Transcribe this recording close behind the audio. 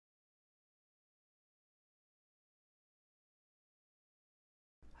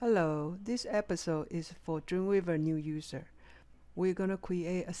Hello, this episode is for Dreamweaver new user. We're gonna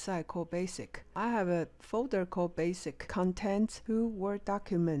create a site called Basic. I have a folder called Basic, contains 2 Word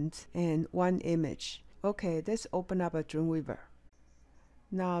documents and 1 image. Okay, let's open up a Dreamweaver.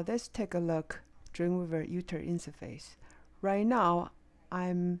 Now let's take a look Dreamweaver user interface. Right now,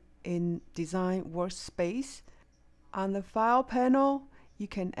 I'm in Design Workspace. On the File panel, you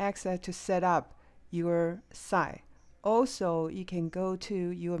can access to set up your site. Also, you can go to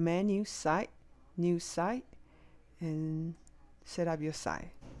your menu site, new site, and set up your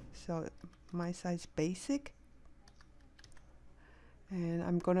site. So my site is basic. And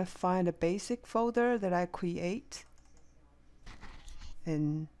I'm going to find a basic folder that I create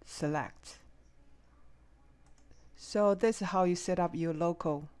and select. So this is how you set up your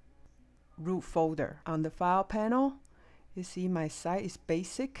local root folder. On the file panel, you see my site is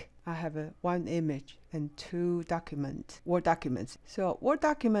basic. I have 1 image and 2 Word documents. So Word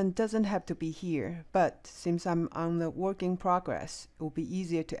document doesn't have to be here, but since I'm on the work in progress, it will be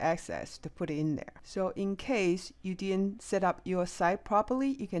easier to access to put it in there. So in case you didn't set up your site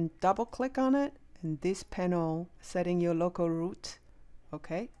properly, you can double click on it and this panel setting your local root.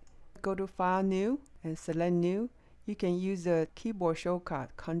 Okay, go to File New and select New. You can use the keyboard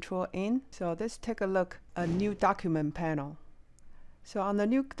shortcut Control N. So let's take a look at New Document panel. So on the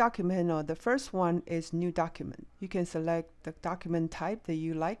New Document panel, the first one is New Document. You can select the document type that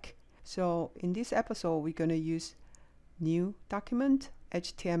you like. So in this episode, we're going to use New Document,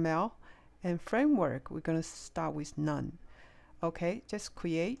 HTML, and Framework. We're going to start with None. Okay, just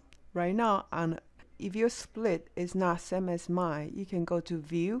create. Right now, if your split is not same as mine, you can go to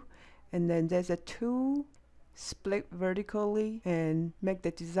View, and then there's a tool split vertically and make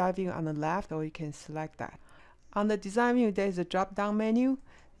the design view on the left, or you can select that. On the design view, there's a drop down menu.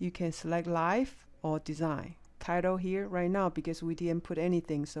 You can select live or design. Title here right now because we didn't put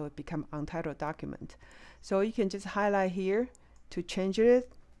anything, so it become untitled document. So you can just highlight here to change it,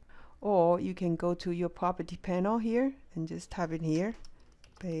 or you can go to your property panel here and just type in here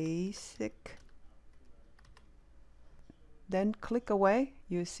basic. Then click away,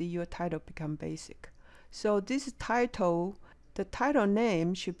 you'll see your title become basic. So this title, the title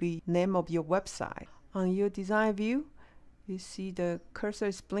name should be name of your website. On your design view, you see the cursor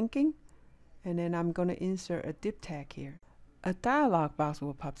is blinking, and then I'm going to insert a div tag here. A dialog box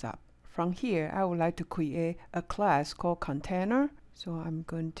will pop up. From here, I would like to create a class called container. So I'm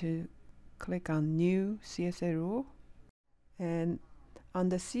going to click on New CSS Rule. And on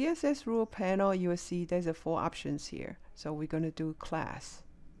the CSS Rule panel, you will see there's 4 options here. So we're going to do class.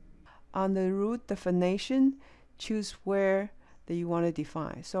 On the root definition, choose where that you want to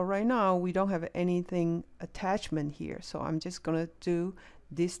define. So right now we don't have anything attachment here, so I'm just going to do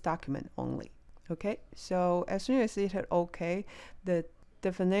this document only. Okay, so as soon as it hit OK, the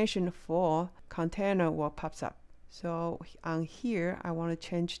definition for container will pops up. So on here I want to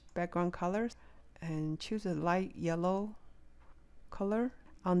change background colors and choose a light yellow color.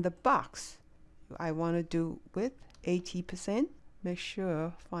 On the box I want to do width 80%. Make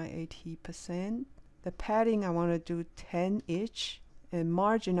sure find 80%. The padding I want to do 10 each, and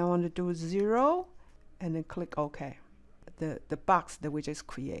margin I want to do 0, and then click OK. The box that we just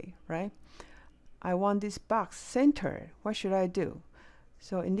create, right? I want this box centered. What should I do?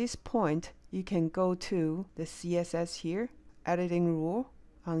 So in this point, you can go to the CSS here, editing rule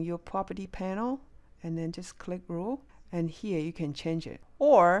on your property panel, and then just click rule, and here you can change it.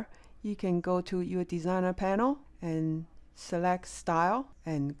 Or you can go to your designer panel and select style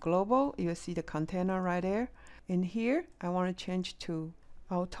and global. You'll see the container right there. In here, I want to change to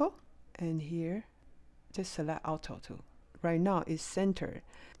auto, and here just select auto too. Right now it's centered.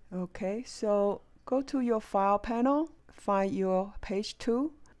 Okay, so go to your file panel, find your page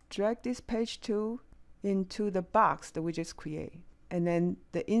 2, drag this page 2 into the box that we just create, and then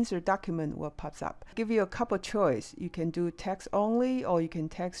the insert document will pop up. Give you a couple choice. You can do text only, or you can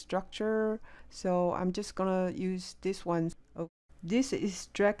text structure. So I'm just gonna use this one. Oh, this is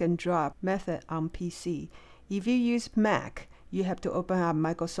drag and drop method on PC. If you use Mac, you have to open up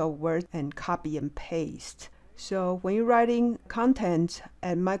Microsoft Word and copy and paste. So when you're writing content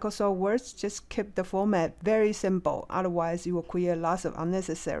at Microsoft Word, just keep the format very simple. Otherwise, you will create lots of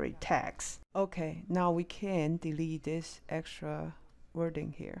unnecessary text. Okay, now we can delete this extra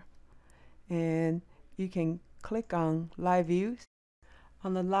wording here. And you can click on Live View.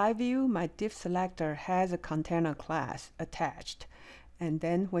 On the Live View, my div selector has a container class attached. And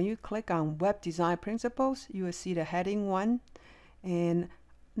then when you click on Web Design Principles, you will see the heading 1. And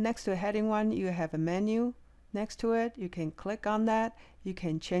next to heading 1, you have a menu. Next to it, you can click on that. You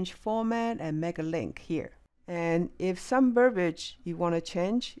can change format and make a link here. And if some verbiage you want to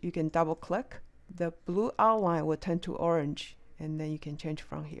change, you can double click. The blue outline will turn to orange, and then you can change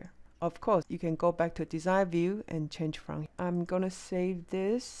from here. Of course, you can go back to design view and change from here. I'm going to save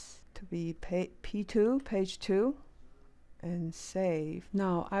this to be P2, page 2, and save.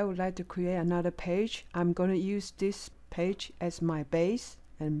 Now I would like to create another page. I'm going to use this page as my base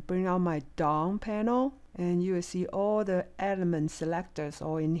and bring out my down panel, and you will see all the element selectors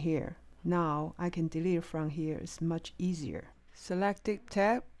all in here. Now I can delete from here. It's much easier. Select Div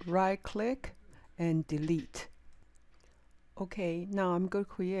tab, right click, and delete. Okay, now I'm going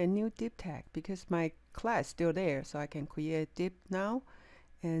to create a new div tag because my class is still there, so I can create a div now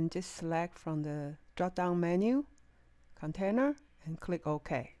and just select from the drop down menu, container, and click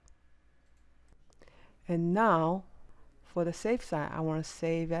OK. And now for the save side, I want to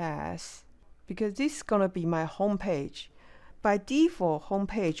save as, because this is going to be my home page. By default, home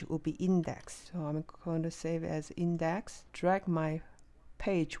page will be index. So I'm going to save as index, drag my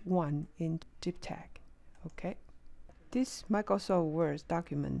page 1 in div tag. Okay. This Microsoft Word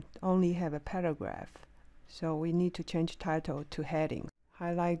document only have a paragraph, so we need to change title to heading.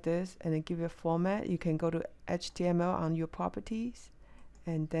 Highlight this and then give it a format. You can go to HTML on your properties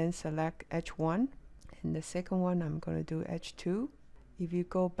and then select H1. And the second one, I'm going to do H2. If you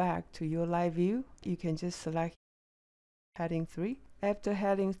go back to your live view, you can just select heading 3. After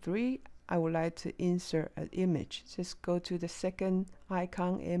heading 3, I would like to insert an image. Just go to the second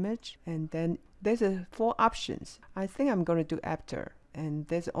icon image, and then there's 4 options. I think I'm going to do after, and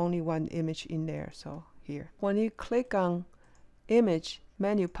there's only one image in there, so here. When you click on image,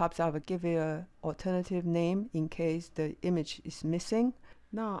 menu pops up and give it an alternative name in case the image is missing.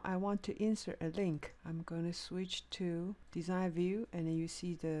 Now I want to insert a link. I'm going to switch to design view, and then you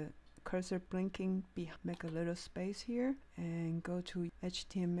see the cursor blinking. Make a little space here and go to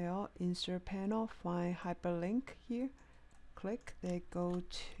HTML insert panel, find hyperlink here, click, then go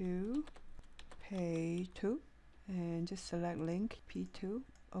to page 2 and just select link P2.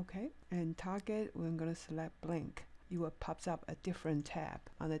 Okay, and target, we're going to select blank. It will pops up a different tab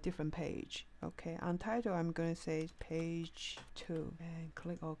on a different page. Okay, on title I'm going to say page 2 and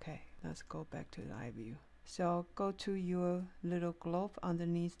click OK. Let's go back to live view. So go to your little globe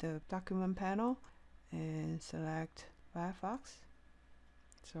underneath the document panel and select Firefox.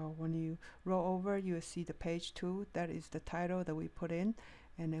 So when you roll over, you will see the page 2. That is the title that we put in.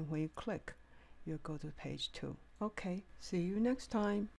 And then when you click, you'll go to page 2. Okay, see you next time.